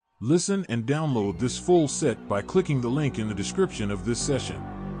Listen and download this full set by clicking the link in the description of this session.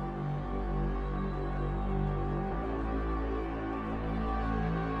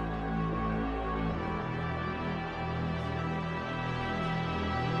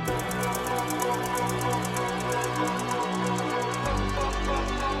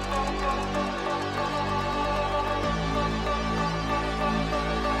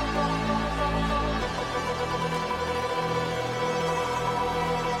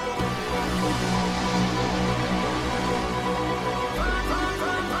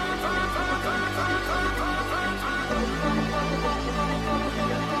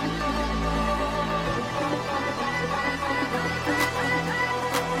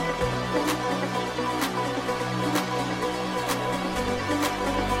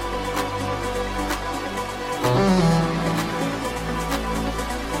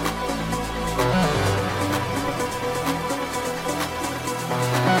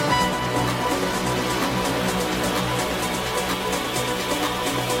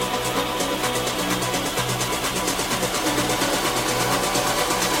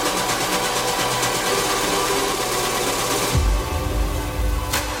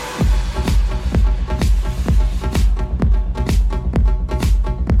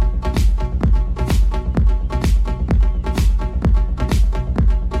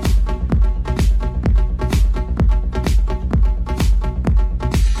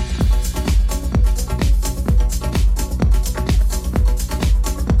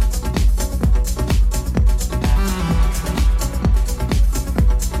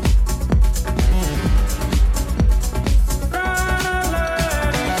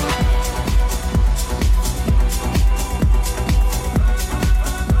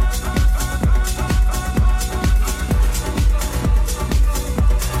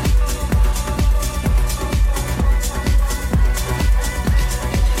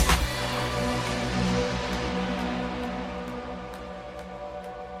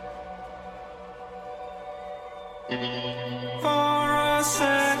 For a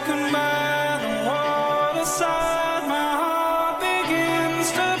second by the waterside, my heart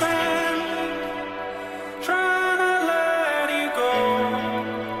begins to bend, trying to let you go.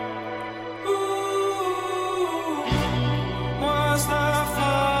 Ooh, was the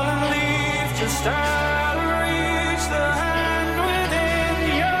fallen leaf just out of reach? The hand within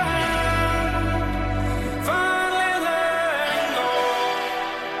your hand, finally letting go.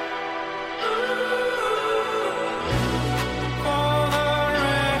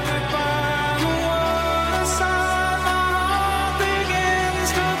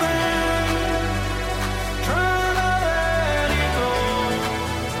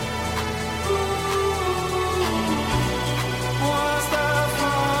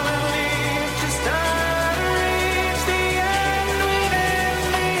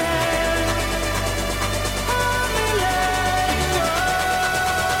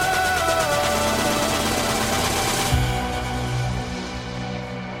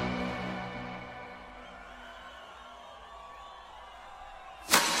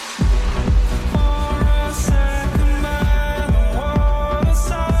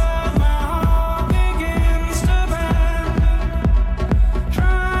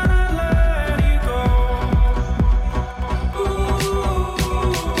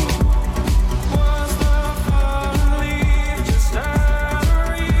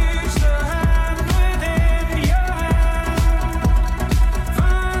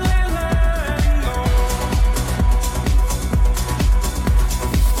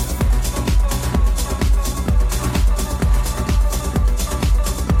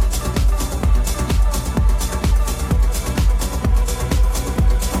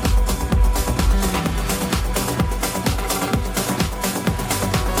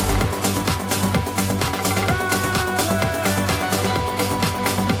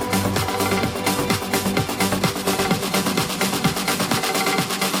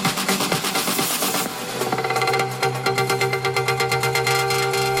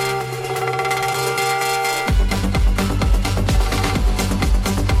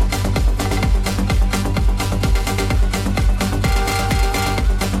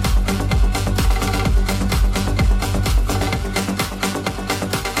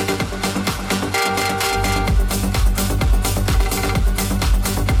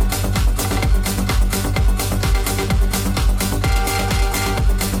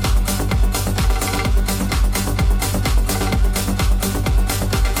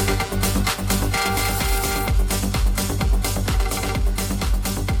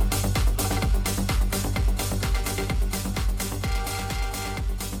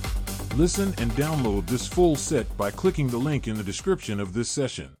 Listen and download this full set by clicking the link in the description of this session.